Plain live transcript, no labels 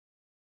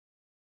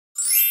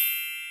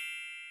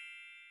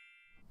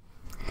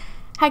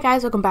Hi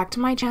guys, welcome back to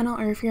my channel,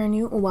 or if you're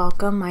new,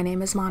 welcome. My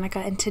name is Monica,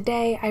 and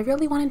today I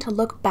really wanted to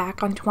look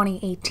back on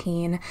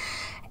 2018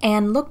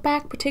 and look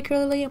back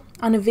particularly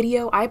on a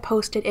video I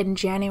posted in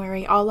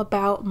January all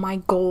about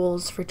my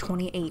goals for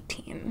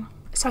 2018.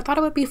 So I thought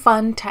it would be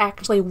fun to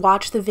actually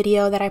watch the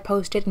video that I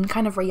posted and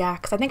kind of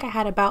react, because I think I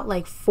had about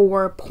like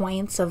 4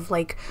 points of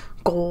like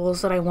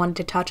goals that I wanted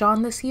to touch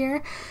on this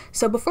year.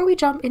 So before we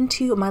jump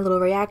into my little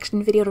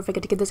reaction video, don't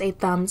forget to give this a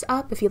thumbs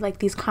up if you like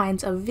these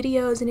kinds of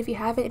videos, and if you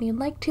haven't and you'd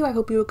like to, I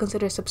hope you will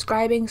consider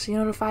subscribing so you're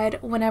notified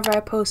whenever I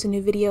post a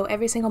new video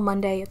every single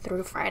Monday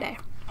through Friday.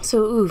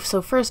 So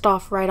first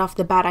off, right off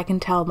the bat, I can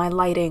tell my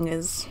lighting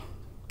is...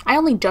 I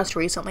only just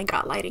recently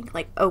got lighting,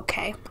 like,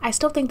 okay. I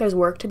still think there's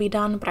work to be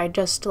done, but I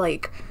just,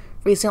 like,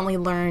 recently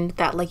learned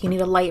that, like, you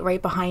need a light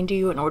right behind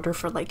you in order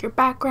for, like, your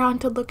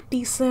background to look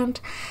decent.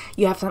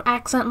 You have some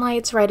accent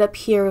lights right up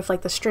here with,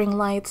 like, the string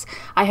lights.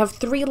 I have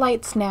 3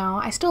 lights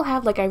now. I still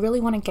have, like, I really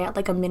want to get,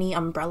 like, a mini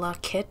umbrella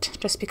kit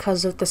just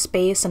because of the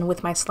space, and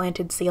with my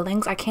slanted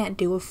ceilings, I can't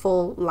do a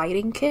full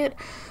lighting kit.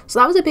 So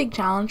that was a big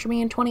challenge for me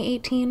in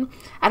 2018.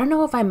 I don't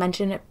know if I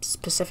mentioned it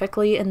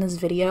specifically in this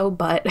video,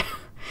 but...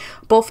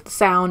 both the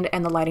sound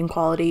and the lighting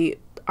quality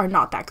are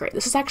not that great.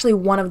 This is actually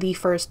one of the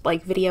first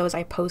like videos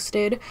I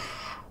posted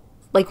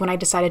like when I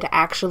decided to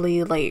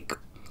actually like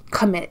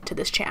commit to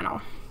this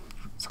channel.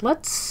 So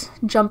let's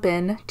jump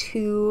in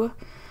to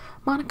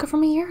Monica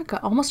from a year ago,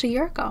 almost a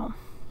year ago.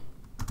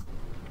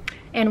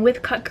 And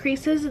with cut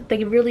creases,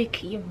 they really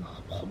keep...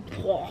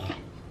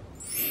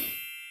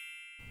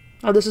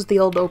 Oh, this is the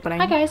old opening.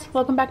 Hi guys,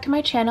 welcome back to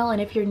my channel,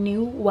 and if you're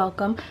new,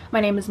 welcome.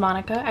 My name is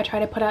Monica. I try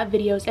to put out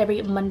videos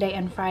every Monday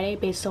and Friday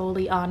based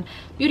solely on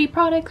beauty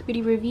products,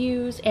 beauty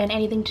reviews, and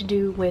anything to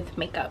do with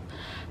makeup.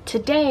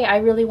 Today, I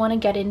really want to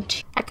get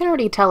into... I can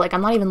already tell, like,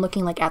 I'm not even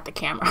looking, like, at the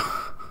camera.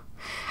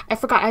 I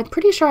forgot. I'm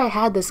pretty sure I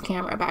had this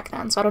camera back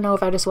then, so I don't know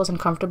if I just wasn't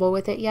comfortable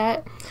with it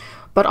yet.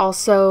 But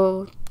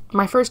also,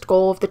 my first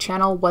goal of the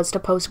channel was to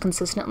post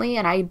consistently,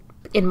 and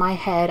in my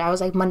head, I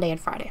was like, Monday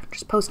and Friday.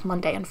 Just post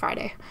Monday and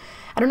Friday.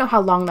 I don't know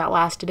how long that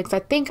lasted, because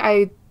I think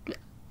I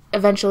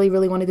eventually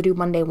really wanted to do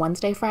Monday,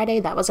 Wednesday, Friday.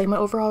 That was like my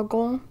overall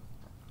goal.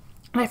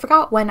 And I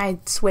forgot when I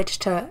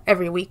switched to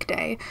every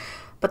weekday,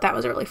 but that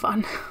was really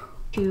fun.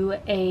 To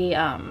a,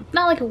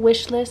 not like a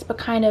wish list, but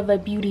kind of a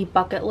beauty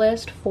bucket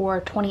list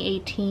for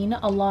 2018,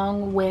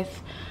 along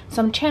with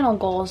some channel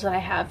goals that I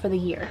have for the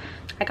year.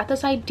 I got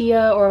this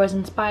idea, or was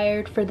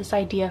inspired for this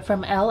idea,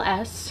 from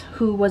LS,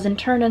 who was in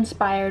turn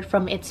inspired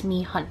from It's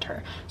Me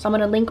Hunter. So I'm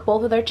going to link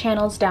both of their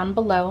channels down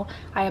below.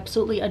 I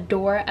absolutely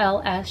adore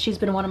LS. She's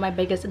been one of my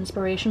biggest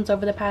inspirations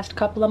over the past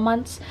couple of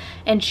months,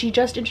 and she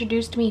just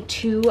introduced me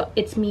to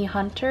It's Me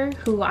Hunter,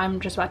 who I'm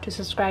just about to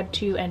subscribe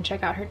to and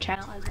check out her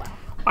channel as well.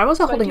 I was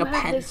holding a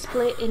pen. This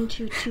split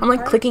into 2 I'm like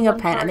parts. clicking a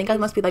pen. I think I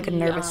must be like a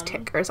nervous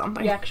tick or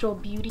something. The actual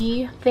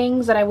beauty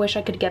things that I wish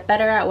I could get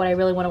better at, what I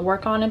really want to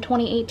work on in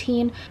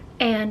 2018.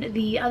 And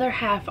the other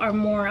half are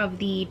more of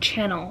the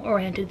channel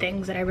oriented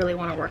things that I really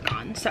want to work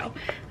on. So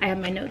I have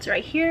my notes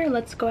right here.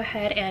 Let's go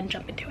ahead and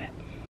jump into it.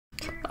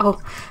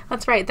 Oh,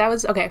 that's right. That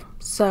was okay.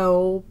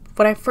 So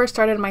when I first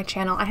started my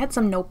channel, I had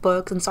some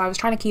notebooks, and so I was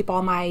trying to keep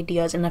all my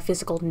ideas in a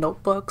physical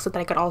notebook so that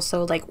I could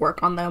also like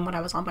work on them when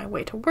I was on my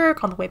way to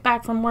work, on the way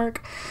back from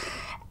work.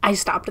 I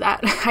stopped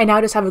that. I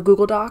now just have a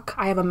Google Doc.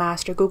 I have a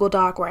master Google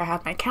Doc where I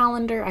have my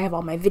calendar, I have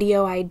all my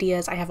video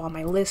ideas, I have all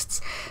my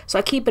lists. So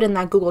I keep it in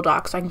that Google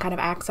Doc so I can kind of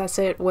access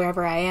it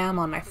wherever I am,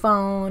 on my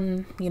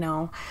phone, you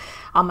know,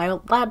 on my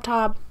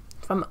laptop.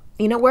 From,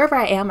 you know, wherever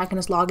I am, I can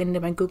just log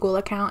into my Google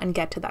account and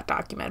get to that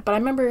document. But I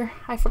remember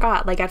I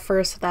forgot, like, at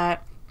first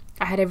that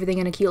I had everything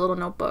in a cute little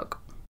notebook.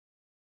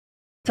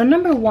 So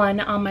number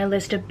 1 on my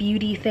list of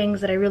beauty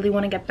things that I really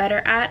want to get better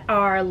at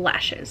are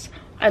lashes.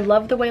 I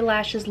love the way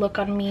lashes look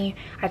on me.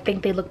 I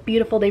think they look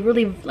beautiful. They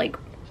really like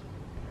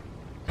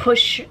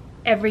push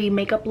every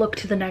makeup look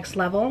to the next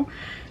level.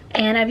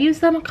 And I've used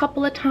them a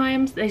couple of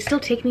times. They still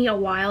take me a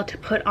while to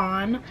put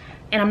on,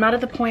 and I'm not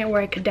at the point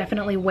where I could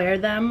definitely wear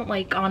them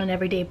like on an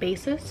everyday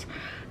basis.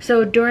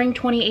 So during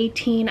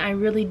 2018, I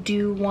really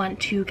do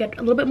want to get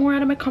a little bit more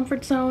out of my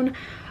comfort zone,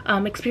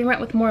 experiment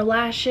with more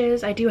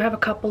lashes. I do have a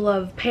couple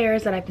of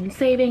pairs that I've been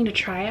saving to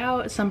try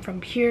out, some from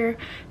Pure,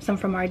 some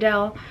from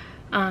Ardell.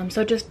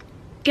 So just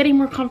getting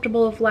more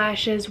comfortable with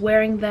lashes,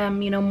 wearing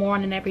them, you know, more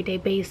on an everyday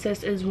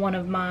basis is one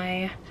of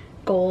my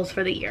goals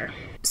for the year.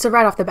 So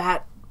right off the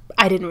bat,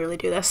 I didn't really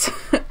do this.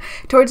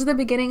 Towards the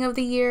beginning of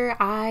the year,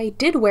 I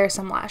did wear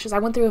some lashes. I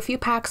went through a few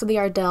packs of the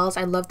Ardells.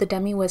 I love the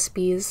Demi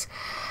Wispies.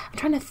 I'm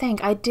trying to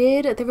think.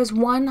 There was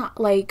one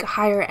like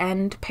higher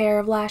end pair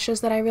of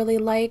lashes that I really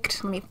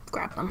liked. Let me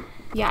grab them.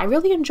 Yeah, I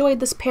really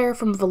enjoyed this pair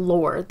from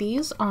Velour.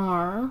 These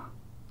are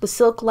the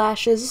Silk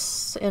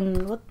Lashes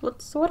in,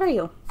 what are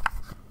you?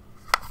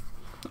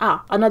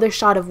 Ah, another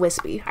shot of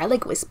wispy. I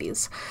like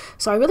wispies.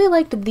 So I really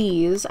liked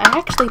these. I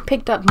actually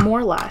picked up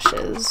more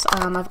lashes.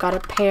 I've got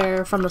a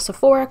pair from the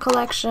Sephora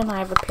collection. I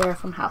have a pair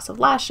from House of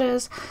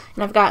Lashes.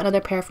 And I've got another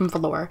pair from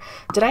Velour.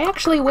 Did I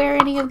actually wear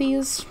any of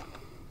these?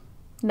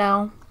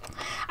 No.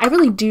 I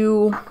really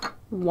do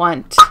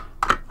want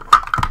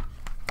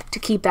to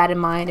keep that in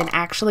mind and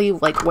actually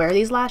like wear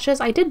these lashes.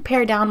 I did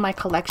pare down my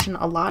collection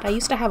a lot. I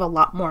used to have a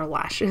lot more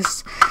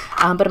lashes,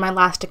 but in my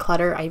last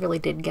declutter I really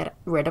did get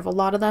rid of a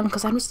lot of them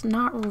because I'm just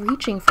not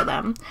reaching for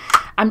them.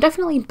 I'm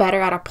definitely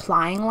better at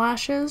applying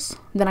lashes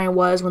than I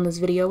was when this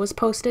video was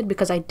posted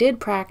because I did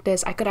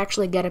practice. I could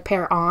actually get a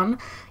pair on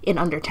in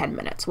under 10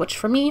 minutes, which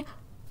for me,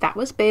 that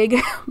was big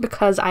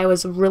because I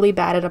was really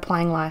bad at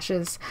applying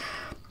lashes.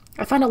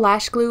 I found a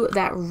lash glue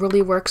that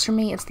really works for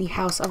me. It's the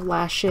House of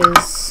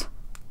Lashes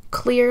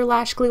clear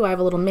lash glue. I have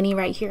a little mini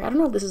right here. I don't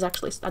know if this is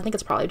actually, I think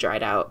it's probably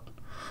dried out.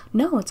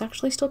 No, it's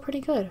actually still pretty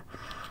good.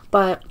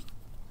 But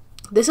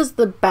this is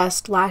the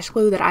best lash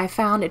glue that I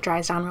found. It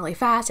dries down really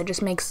fast. It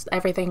just makes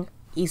everything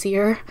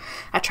easier.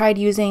 I tried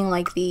using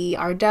like the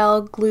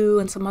Ardell glue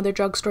and some other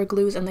drugstore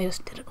glues and they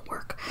just didn't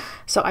work.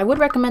 So I would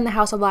recommend the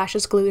House of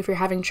Lashes glue if you're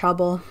having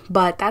trouble,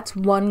 but that's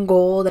one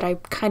goal that I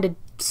kind of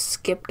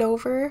skipped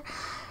over.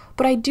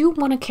 But I do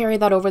want to carry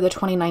that over the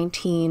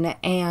 2019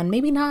 and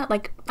maybe not,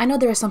 like, I know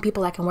there are some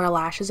people that can wear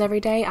lashes every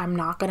day. I'm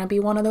not going to be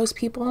one of those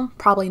people.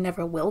 Probably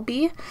never will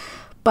be.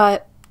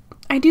 But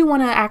I do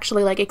want to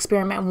actually like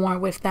experiment more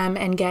with them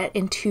and get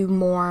into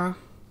more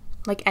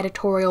like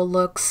editorial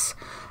looks,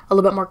 a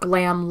little bit more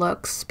glam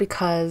looks,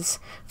 because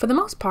for the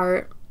most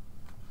part,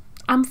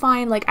 I'm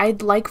fine. Like, I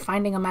like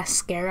finding a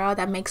mascara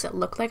that makes it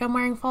look like I'm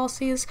wearing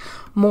falsies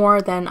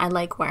more than I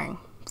like wearing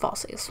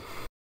falsies.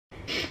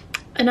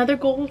 Another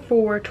goal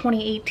for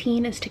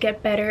 2018 is to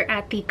get better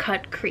at the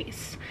cut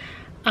crease.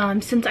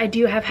 Since I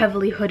do have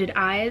heavily hooded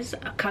eyes,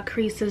 cut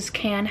creases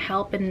can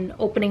help in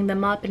opening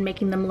them up and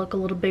making them look a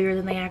little bigger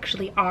than they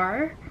actually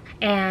are.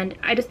 And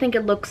I just think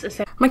it looks...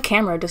 My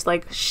camera just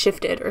like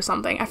shifted or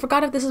something. I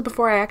forgot if this is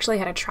before I actually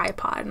had a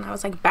tripod and I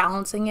was like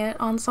balancing it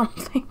on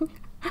something.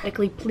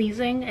 Aesthetically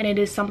pleasing, and it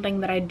is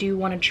something that I do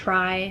want to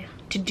try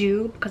to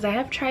do because I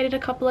have tried it a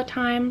couple of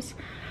times,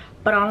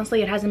 but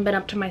honestly it hasn't been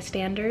up to my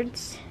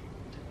standards.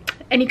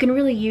 And you can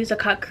really use a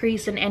cut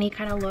crease in any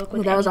kind of look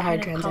with any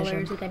kind of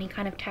colors, with any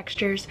kind of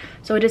textures.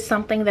 So it is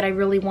something that I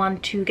really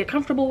want to get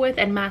comfortable with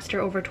and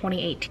master over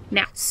 2018.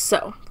 Now,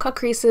 so cut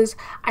creases,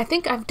 I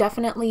think I've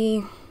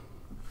definitely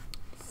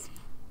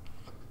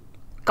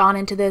gone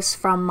into this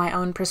from my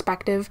own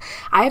perspective.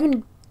 I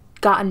haven't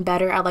gotten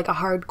better at like a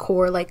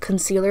hardcore like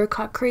concealer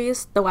cut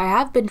crease, though I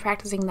have been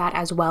practicing that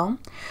as well.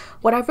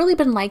 What I've really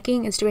been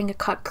liking is doing a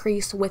cut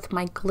crease with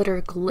my glitter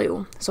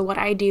glue. So what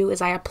I do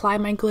is I apply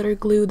my glitter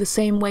glue the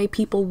same way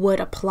people would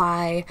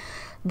apply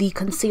the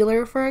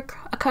concealer for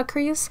a cut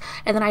crease,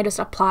 and then I just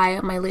apply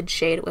my lid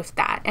shade with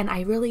that, and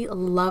I really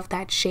love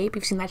that shape.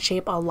 You've seen that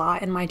shape a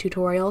lot in my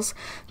tutorials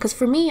because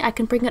for me, I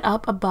can bring it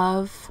up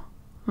above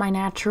my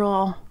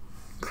natural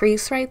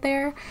crease right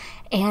there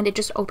and it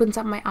just opens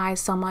up my eyes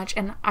so much,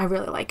 and I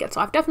really like it. So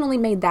I've definitely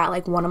made that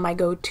like one of my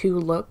go-to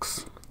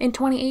looks in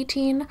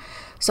 2018.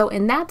 So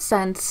in that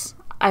sense,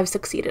 I've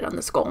succeeded on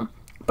this goal.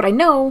 But I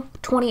know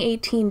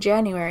 2018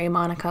 January,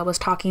 Monica was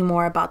talking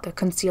more about the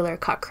concealer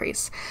cut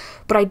crease,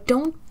 but I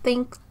don't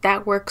think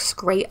that works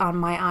great on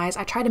my eyes.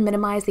 I try to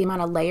minimize the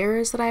amount of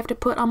layers that I have to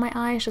put on my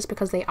eyes just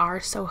because they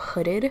are so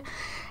hooded,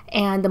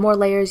 and the more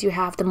layers you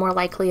have, the more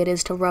likely it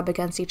is to rub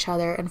against each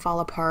other and fall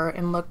apart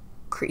and look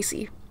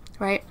creasy,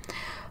 right?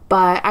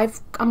 But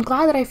I'm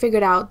glad that I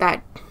figured out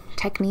that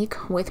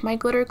technique with my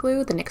glitter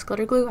glue, the NYX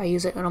glitter glue. I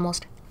use it in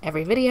almost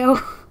every video.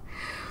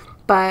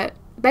 But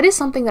that is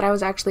something that I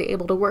was actually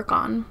able to work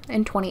on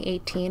in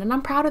 2018, and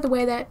I'm proud of the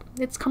way that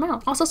it's come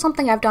out. Also,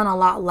 something I've done a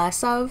lot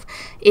less of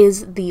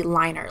is the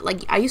liner.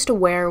 Like, I used to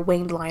wear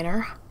winged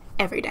liner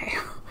every day.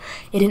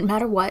 It didn't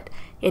matter what.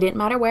 It didn't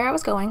matter where I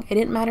was going. It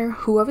didn't matter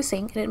who I was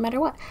seeing. It didn't matter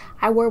what.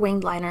 I wore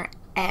winged liner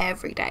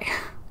every day.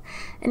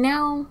 And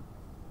now,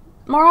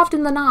 more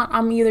often than not,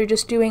 I'm either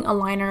just doing a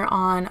liner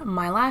on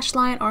my lash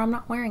line or I'm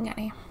not wearing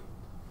any.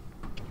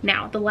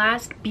 Now, the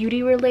last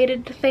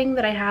beauty-related thing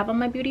that I have on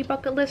my beauty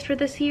bucket list for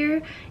this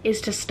year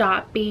is to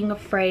stop being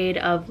afraid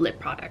of lip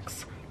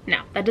products.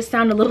 Now, that does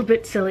sound a little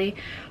bit silly,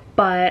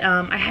 but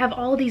I have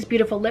all these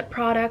beautiful lip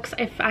products.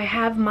 If I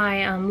have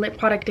my lip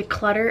product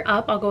declutter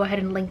up, I'll go ahead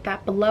and link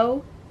that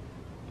below.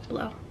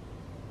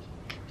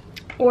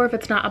 Or if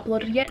it's not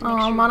uploaded yet, make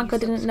sure Monica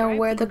didn't know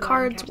where the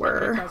cards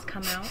were. It does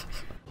come out.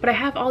 But I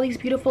have all these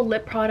beautiful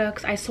lip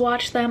products. I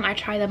swatch them, I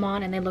try them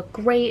on, and they look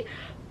great.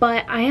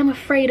 But I am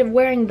afraid of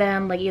wearing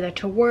them like either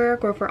to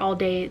work or for all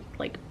day,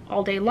 like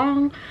all day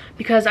long,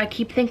 because I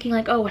keep thinking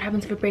like, oh, what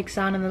happens if it breaks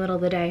down in the middle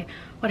of the day?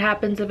 What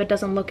happens if it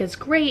doesn't look as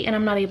great and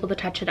I'm not able to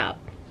touch it up?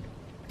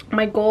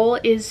 My goal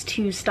is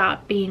to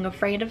stop being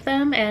afraid of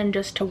them and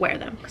just to wear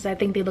them because I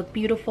think they look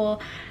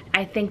beautiful.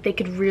 I think they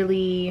could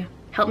really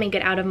help me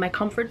get out of my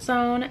comfort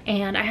zone,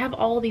 and I have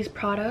all these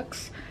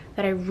products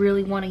that I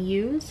really want to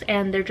use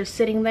and they're just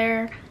sitting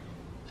there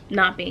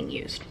not being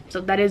used. So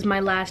that is my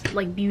last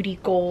like beauty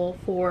goal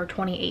for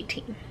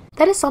 2018.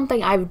 That is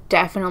something I've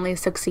definitely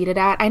succeeded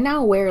at. I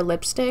now wear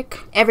lipstick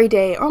every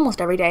day,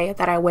 almost every day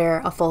that I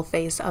wear a full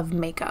face of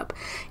makeup.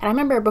 And I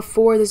remember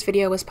before this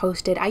video was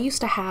posted, I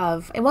used to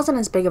have, it wasn't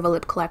as big of a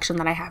lip collection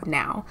that I have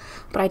now,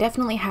 but I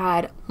definitely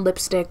had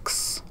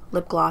lipsticks,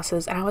 lip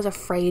glosses, and I was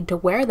afraid to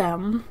wear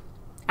them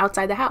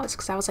outside the house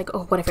because I was like,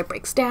 oh, what if it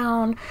breaks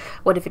down?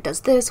 What if it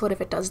does this? What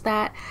if it does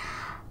that?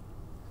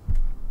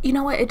 You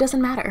know what? It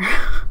doesn't matter.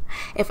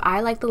 If I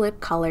like the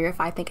lip color,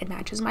 if I think it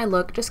matches my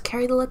look, just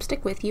carry the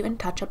lipstick with you and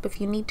touch up if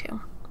you need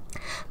to.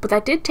 But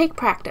that did take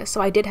practice,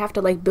 so I did have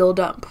to like build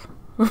up.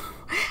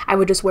 I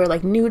would just wear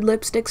like nude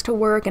lipsticks to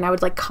work, and I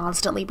would like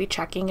constantly be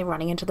checking and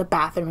running into the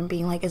bathroom and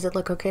being like, does it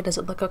look okay? Does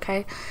it look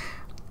okay?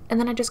 And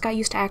then I just got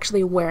used to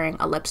actually wearing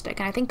a lipstick,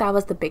 and I think that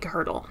was the big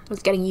hurdle,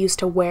 was getting used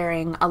to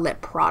wearing a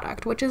lip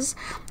product, which is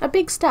a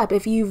big step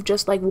if you've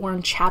just like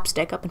worn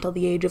chapstick up until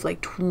the age of like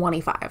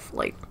 25.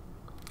 Like,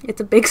 it's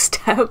a big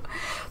step,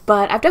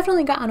 but I've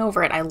definitely gotten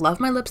over it. I love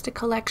my lipstick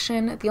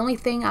collection. The only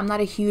thing I'm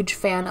not a huge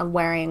fan of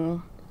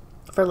wearing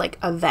for like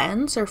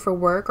events or for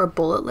work or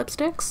bullet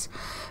lipsticks,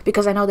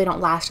 because I know they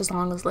don't last as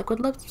long as liquid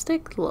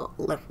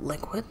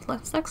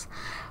lipsticks,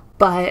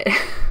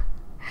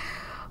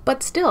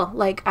 but still,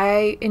 like,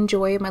 I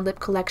enjoy my lip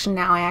collection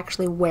now. I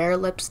actually wear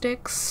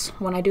lipsticks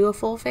when I do a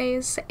full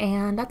face,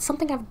 and that's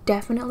something I've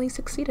definitely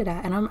succeeded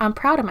at, and I'm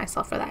proud of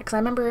myself for that, because I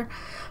remember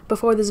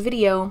before this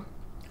video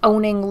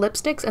owning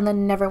lipsticks and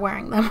then never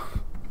wearing them.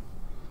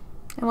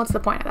 And what's the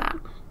point of that?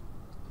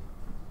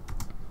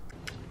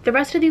 The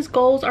rest of these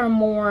goals are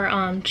more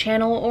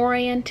channel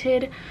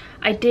oriented.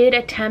 I did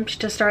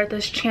attempt to start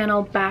this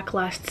channel back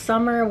last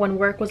summer when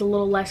work was a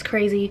little less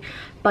crazy,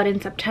 but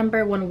in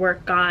September when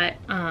work got,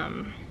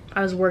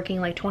 I was working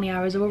like 20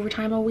 hours of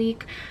overtime a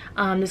week,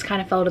 this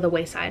kind of fell to the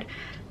wayside.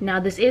 Now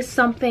this is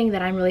something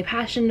that I'm really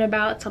passionate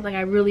about, something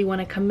I really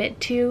want to commit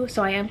to,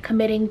 so I am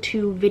committing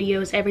to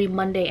videos every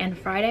Monday and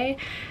Friday.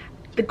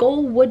 The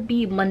goal would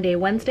be Monday,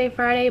 Wednesday,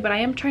 Friday, but I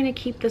am trying to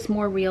keep this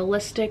more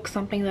realistic,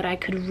 something that I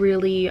could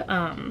really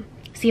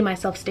see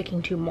myself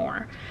sticking to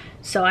more.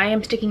 So I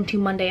am sticking to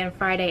Monday and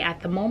Friday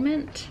at the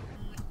moment.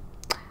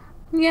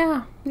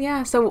 Yeah.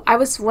 So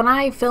when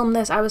I filmed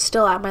this, I was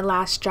still at my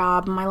last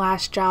job. My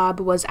last job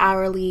was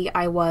hourly.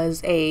 I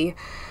was a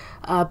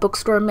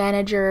bookstore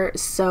manager,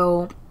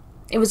 so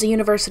it was a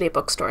university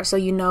bookstore, so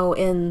you know,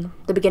 in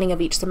the beginning of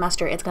each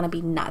semester it's gonna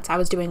be nuts. I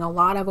was doing a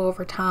lot of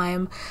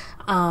overtime.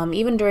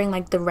 Even during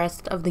like the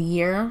rest of the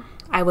year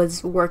I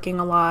was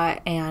working a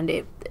lot,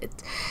 and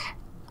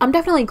I'm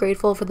definitely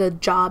grateful for the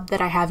job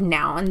that I have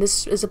now, and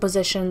this is a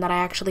position that I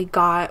actually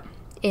got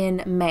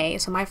in May.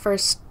 So my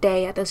first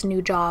day at this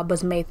new job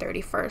was May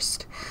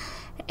 31st.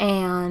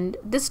 And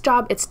this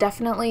job, it's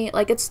definitely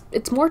like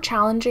it's more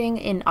challenging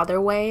in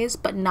other ways,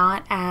 but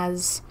not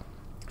as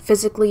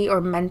physically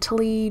or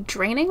mentally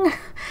draining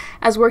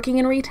as working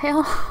in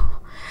retail.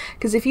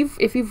 Because if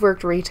you've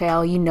worked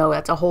retail, you know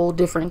that's a whole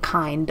different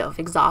kind of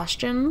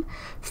exhaustion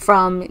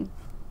from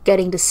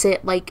getting to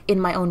sit like in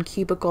my own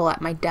cubicle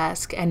at my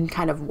desk and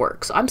kind of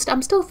work. So I'm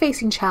still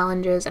facing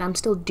challenges, and I'm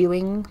still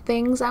doing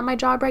things at my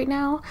job right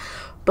now,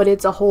 but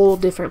it's a whole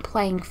different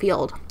playing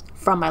field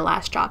from my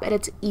last job, and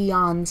it's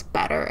eons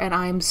better, and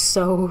I'm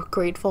so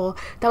grateful.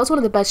 That was one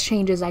of the best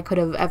changes I could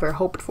have ever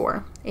hoped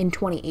for in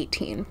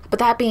 2018. But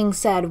that being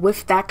said,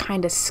 with that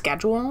kind of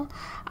schedule,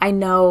 I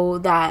know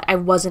that I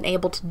wasn't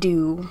able to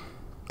do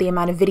the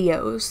amount of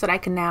videos that I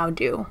can now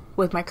do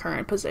with my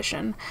current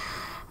position,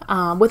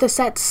 with a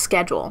set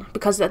schedule,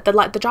 because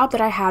the job that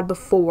I had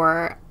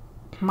before,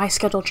 my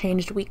schedule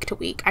changed week to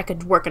week. I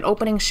could work an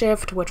opening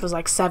shift, which was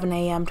like 7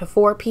 a.m. to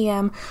 4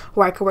 p.m,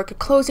 or I could work a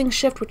closing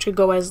shift, which could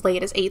go as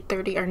late as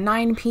 8:30 or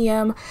 9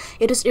 p.m.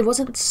 It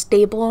wasn't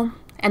stable,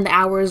 and the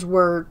hours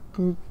were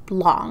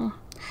long.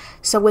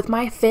 So with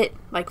my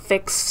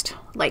fixed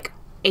like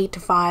 8 to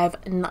 5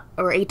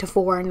 or 8 to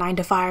 4, 9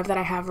 to 5 that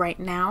I have right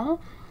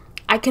now,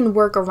 I can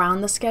work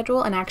around the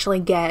schedule and actually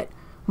get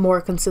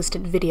more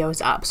consistent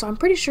videos up. So I'm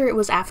pretty sure it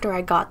was after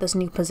I got this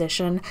new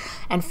position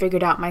and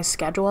figured out my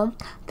schedule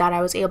that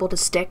I was able to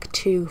stick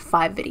to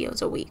 5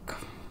 videos a week.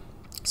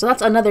 So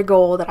that's another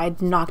goal that I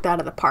knocked out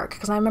of the park,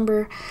 because I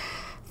remember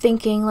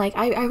thinking like,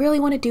 I really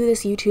want to do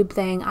this YouTube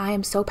thing. I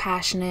am so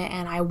passionate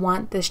and I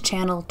want this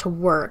channel to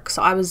work.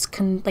 So I was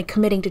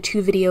committing to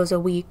 2 videos a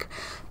week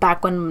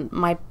back when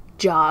my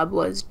job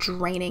was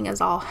draining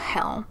as all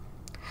hell.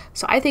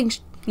 So I think,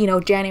 you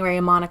know, January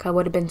Monica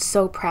would have been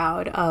so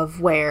proud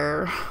of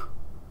where,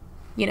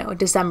 you know,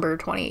 December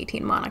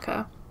 2018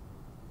 Monica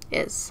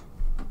is.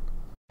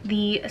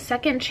 The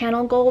second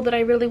channel goal that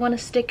I really want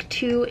to stick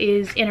to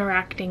is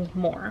interacting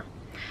more.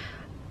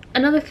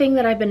 Another thing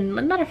that I've been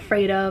not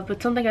afraid of,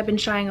 but something I've been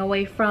shying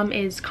away from,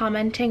 is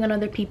commenting on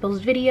other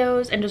people's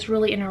videos and just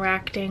really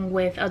interacting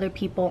with other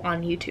people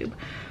on YouTube.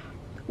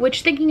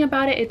 Which, thinking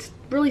about it, it's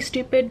really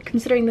stupid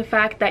considering the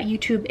fact that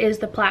YouTube is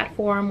the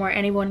platform where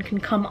anyone can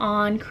come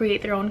on,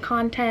 create their own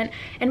content,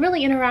 and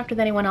really interact with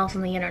anyone else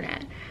on the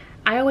internet.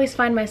 I always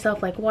find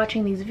myself like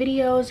watching these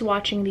videos,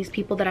 watching these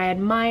people that I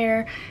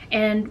admire,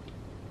 and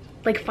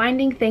like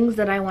finding things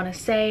that I want to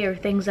say, or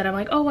things that I'm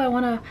like, oh,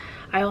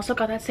 I also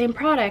got that same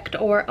product,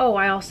 or oh,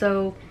 I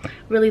also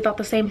really thought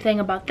the same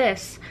thing about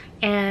this.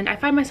 And I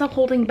find myself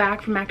holding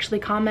back from actually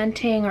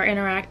commenting or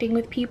interacting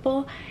with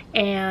people,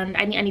 and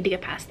I need to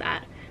get past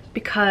that,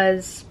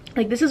 because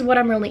like this is what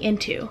I'm really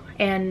into,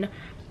 and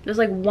there's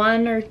like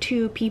 1 or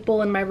 2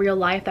 people in my real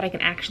life that I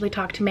can actually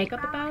talk to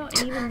makeup about,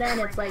 and even then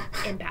it's like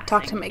in passing.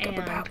 Talk to makeup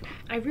about.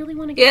 I really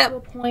want to get to a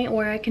point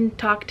where I can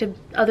talk to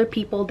other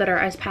people that are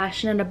as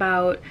passionate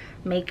about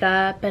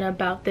makeup and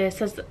about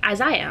this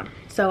as I am.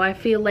 So I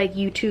feel like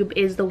YouTube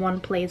is the one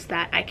place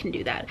that I can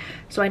do that.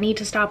 So I need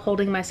to stop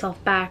holding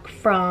myself back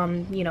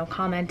from, you know,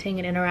 commenting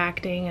and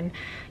interacting and,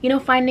 you know,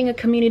 finding a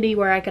community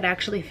where I could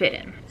actually fit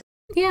in.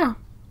 Yeah,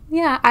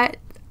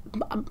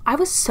 I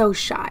was so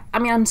shy. I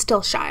mean, I'm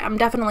still shy. I'm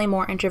definitely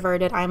more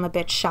introverted. I'm a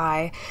bit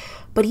shy.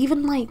 But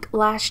even like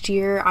last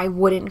year, I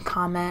wouldn't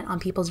comment on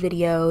people's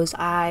videos.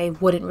 I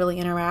wouldn't really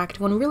interact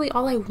when really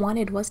all I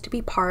wanted was to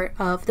be part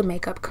of the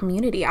makeup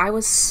community. I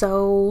was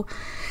so...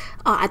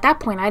 at that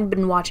point, I'd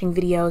been watching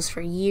videos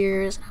for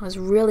years. I was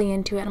really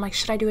into it. I'm like,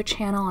 should I do a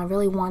channel? I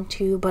really want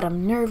to, but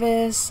I'm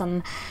nervous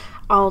and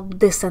all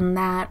this and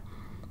that.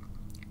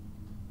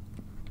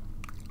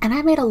 And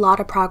I made a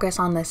lot of progress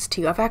on this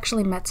too. I've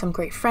actually met some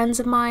great friends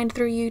of mine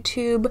through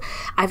YouTube.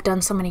 I've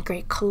done so many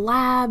great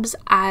collabs.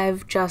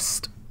 I've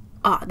just,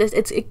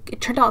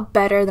 it turned out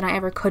better than I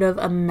ever could have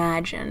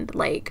imagined.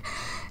 Like,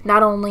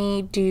 not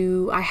only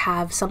do I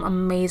have some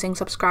amazing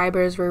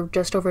subscribers, we're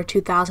just over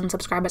 2,000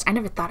 subscribers. I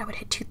never thought I would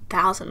hit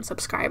 2,000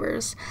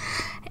 subscribers.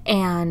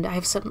 And I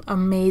have some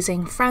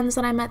amazing friends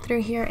that I met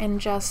through here, and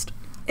just,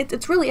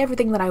 it's really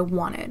everything that I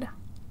wanted.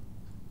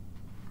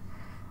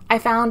 I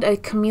found a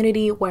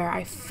community where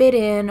I fit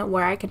in,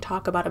 where I can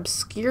talk about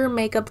obscure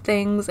makeup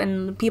things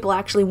and people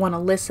actually want to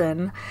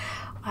listen.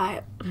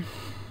 I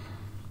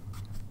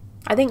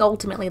think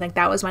ultimately, like,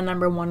 that was my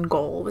 #1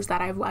 goal, was that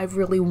I've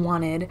really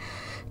wanted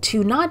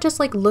to not just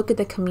like look at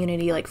the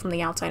community like from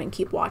the outside and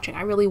keep watching.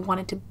 I really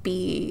wanted to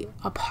be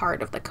a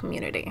part of the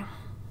community.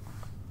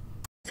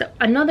 So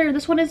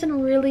this one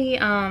isn't really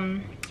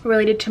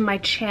related to my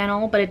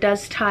channel, but it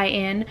does tie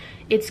in.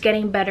 It's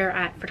getting better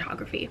at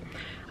photography.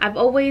 I've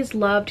always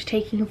loved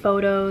taking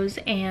photos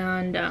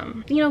and,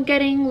 you know,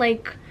 getting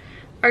like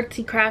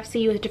artsy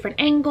craftsy with different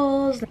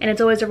angles. And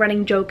it's always a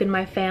running joke in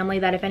my family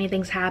that if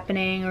anything's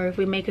happening, or if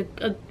we make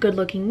a good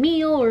looking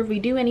meal, or if we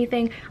do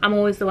anything, I'm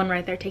always the one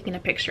right there taking a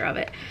picture of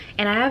it.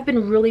 And I have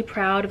been really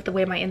proud of the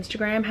way my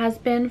Instagram has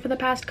been for the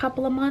past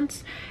couple of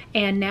months.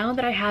 And now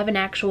that I have an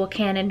actual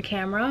Canon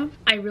camera,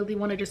 I really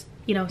want to just,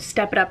 you know,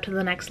 step it up to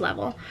the next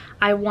level.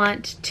 I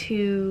want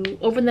to,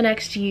 over the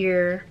next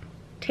year,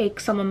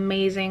 take some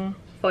amazing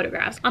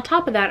photographs. On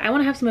top of that, I want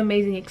to have some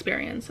amazing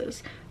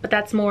experiences, but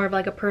that's more of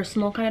like a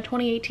personal kind of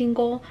 2018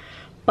 goal.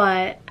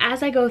 But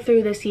as I go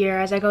through this year,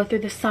 as I go through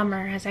the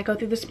summer, as I go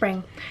through the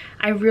spring,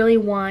 I really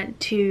want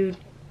to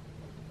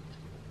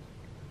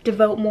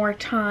devote more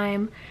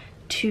time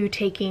to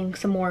taking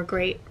some more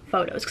great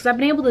photos, because I've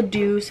been able to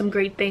do some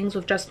great things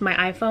with just my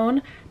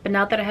iPhone, but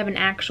now that I have an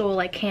actual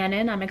like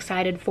Canon, I'm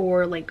excited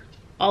for like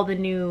all the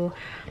new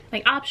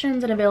like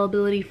options and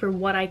availability for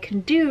what I can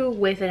do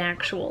with an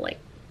actual like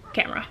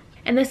camera.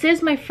 And this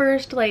is my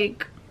first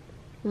like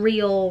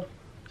real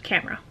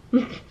camera.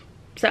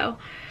 So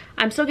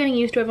I'm still getting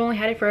used to it. I've only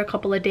had it for a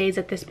couple of days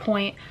at this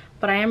point,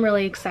 but I am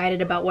really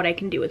excited about what I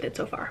can do with it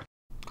so far.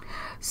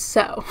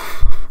 So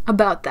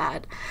about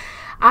that,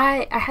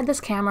 I had this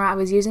camera. I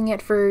was using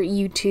it for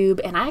YouTube,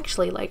 and I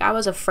actually I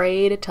was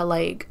afraid to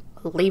like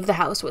leave the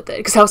house with it,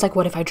 because I was like,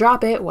 what if I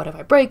drop it? What if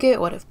I break it?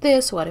 What if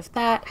this? What if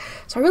that?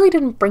 So I really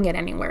didn't bring it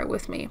anywhere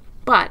with me,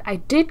 but I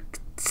did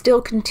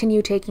still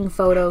continue taking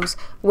photos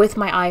with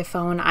my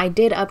iPhone. I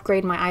did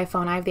upgrade my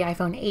iPhone. I have the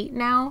iPhone 8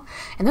 now,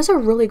 and there's a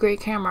really great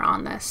camera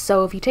on this.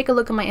 So if you take a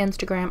look at my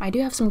Instagram, I do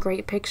have some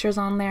great pictures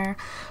on there,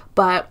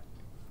 but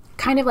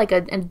kind of like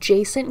an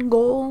adjacent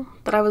goal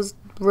that I was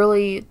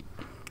really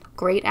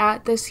great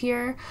at this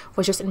year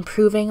was just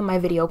improving my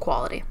video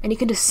quality. And you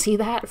can just see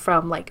that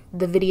from like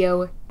the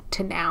video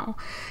to now,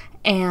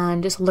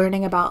 and just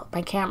learning about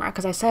my camera,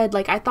 because I said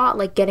I thought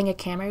like getting a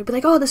camera would be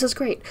like, oh, this is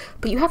great,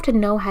 but you have to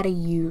know how to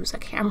use a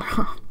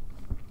camera.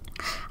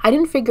 I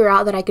didn't figure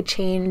out that I could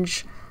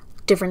change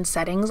different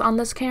settings on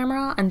this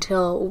camera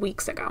until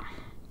weeks ago,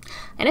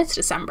 and it's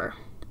December.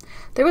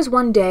 There was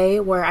one day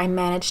where I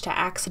managed to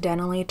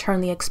accidentally turn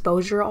the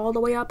exposure all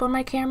the way up on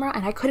my camera,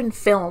 and I couldn't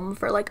film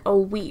for like a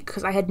week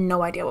because I had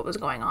no idea what was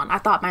going on. I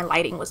thought my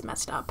lighting was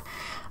messed up,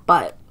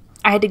 but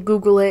I had to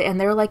Google it, and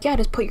they were like, yeah,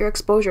 just put your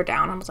exposure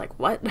down. I was like,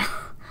 what?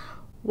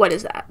 What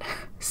is that?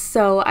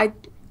 So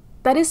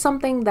that is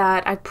something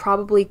that I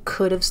probably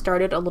could have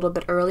started a little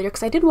bit earlier,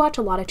 because I did watch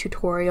a lot of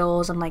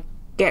tutorials and like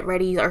get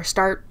ready or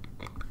start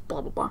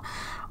blah blah blah,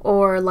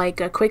 or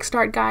like quick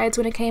start guides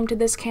when it came to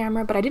this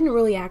camera, but I didn't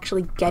really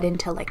actually get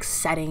into like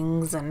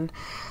settings and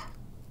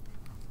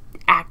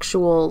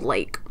actual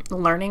like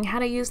learning how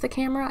to use the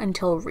camera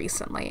until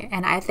recently.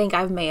 And I think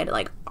I've made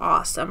like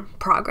awesome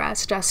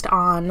progress just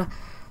on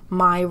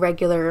my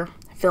regular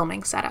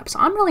filming setup. So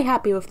I'm really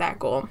happy with that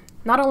goal.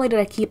 Not only did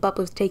I keep up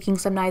with taking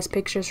some nice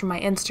pictures from my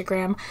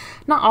Instagram,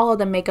 not all of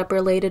them makeup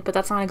related, but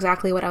that's not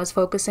exactly what I was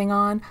focusing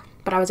on,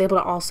 but I was able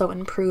to also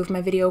improve my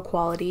video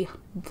quality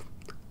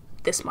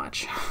this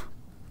much.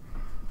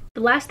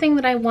 The last thing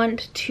that I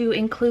want to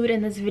include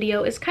in this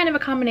video is kind of a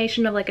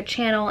combination of like a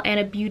channel and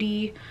a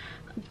beauty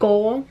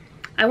goal,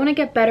 I want to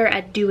get better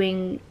at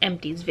doing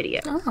empties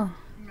videos. Oh,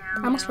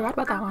 I almost forgot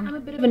about that one. I'm a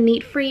bit of a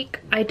neat freak.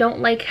 I don't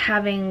like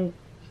having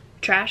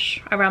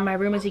trash around my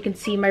room. As you can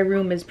see, my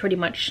room is pretty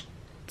much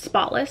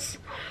spotless,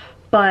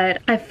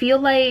 but I feel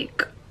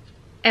like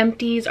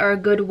empties are a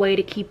good way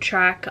to keep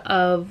track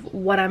of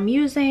what I'm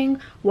using,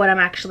 what I'm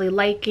actually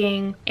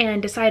liking,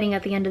 and deciding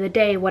at the end of the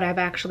day what I've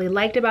actually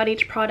liked about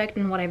each product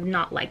and what I've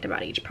not liked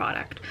about each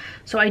product.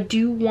 So I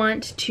do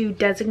want to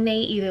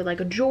designate either like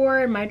a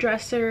drawer in my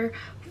dresser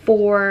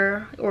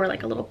or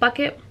like a little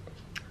bucket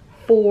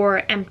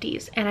for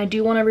empties, and I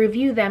do want to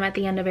review them at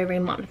the end of every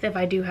month if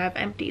I do have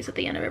empties at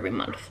the end of every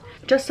month,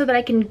 just so that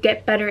I can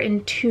get better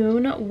in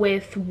tune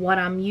with what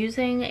I'm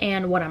using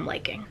and what I'm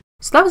liking.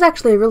 So that was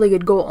actually a really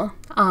good goal.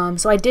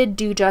 So I did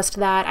do just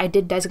that. I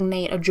did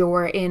designate a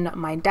drawer in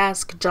my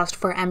desk just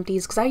for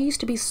empties, because I used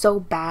to be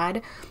so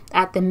bad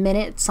at the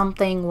minute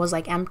something was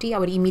like empty, I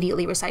would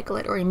immediately recycle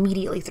it or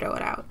immediately throw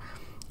it out.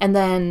 And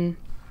then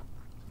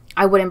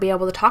I wouldn't be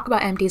able to talk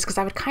about empties because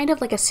I would kind of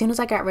like, as soon as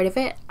I got rid of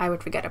it, I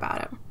would forget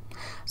about it.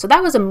 So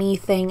that was a me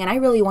thing, and I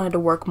really wanted to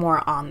work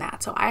more on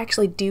that. So I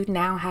actually do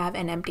now have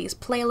an empties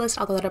playlist.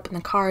 I'll throw that up in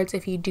the cards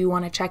if you do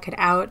want to check it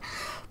out.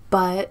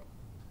 But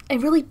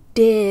it really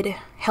did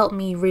help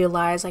me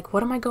realize, like,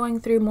 what am I going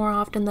through more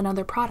often than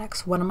other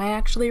products? What am I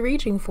actually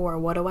reaching for?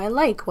 What do I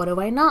like? What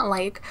do I not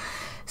like?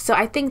 So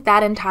I think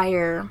that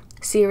entire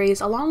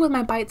series, along with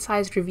my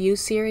bite-sized review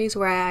series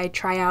where I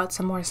try out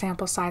some more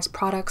sample-sized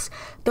products,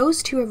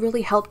 those two have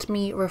really helped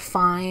me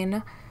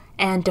refine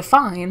and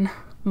define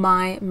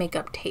my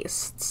makeup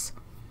tastes.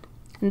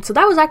 And so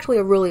that was actually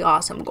a really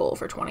awesome goal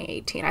for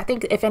 2018. I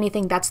think, if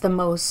anything, that's the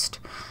most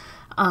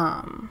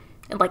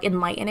like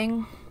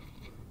enlightening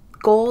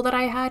goal that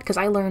I had, because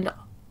I learned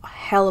a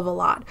hell of a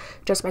lot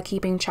just by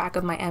keeping track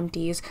of my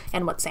empties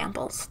and what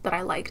samples that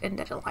I liked and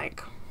didn't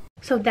like.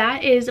 So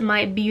that is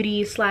my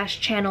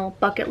beauty/channel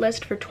bucket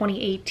list for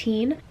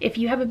 2018. If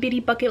you have a beauty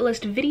bucket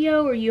list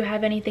video or you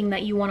have anything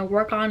that you want to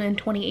work on in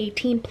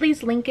 2018,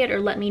 please link it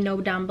or let me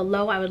know down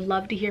below. I would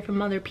love to hear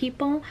from other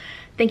people.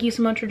 Thank you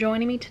so much for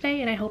joining me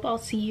today, and I hope I'll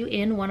see you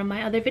in one of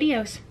my other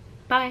videos.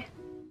 Bye.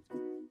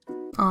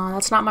 Aw,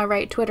 that's not my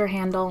right Twitter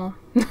handle.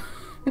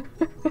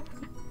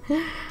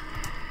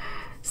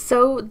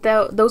 So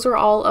those are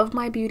all of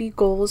my beauty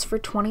goals for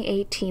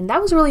 2018.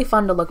 That was really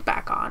fun to look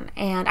back on,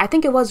 and I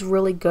think it was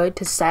really good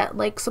to set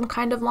like some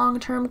kind of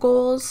long-term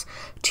goals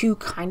to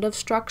kind of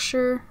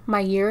structure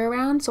my year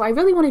around. So I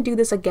really want to do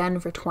this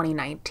again for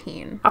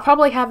 2019. I'll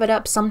probably have it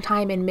up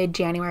sometime in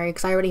mid-January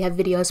because I already have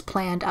videos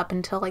planned up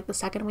until like the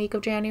second week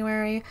of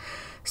January.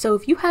 So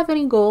if you have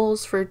any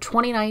goals for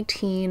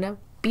 2019,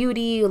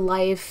 beauty,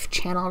 life,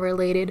 channel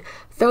related,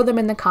 throw them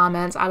in the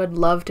comments. I would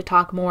love to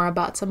talk more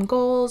about some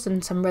goals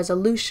and some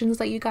resolutions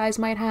that you guys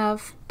might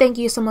have. Thank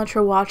you so much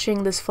for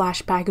watching this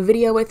flashback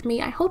video with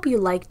me. I hope you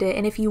liked it,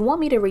 and if you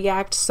want me to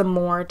react some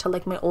more to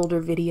like my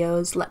older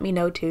videos, let me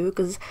know too,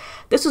 because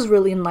this was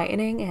really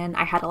enlightening and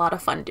I had a lot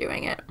of fun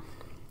doing it.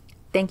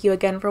 Thank you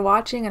again for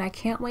watching, and I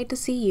can't wait to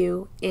see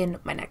you in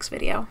my next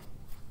video.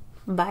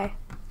 Bye.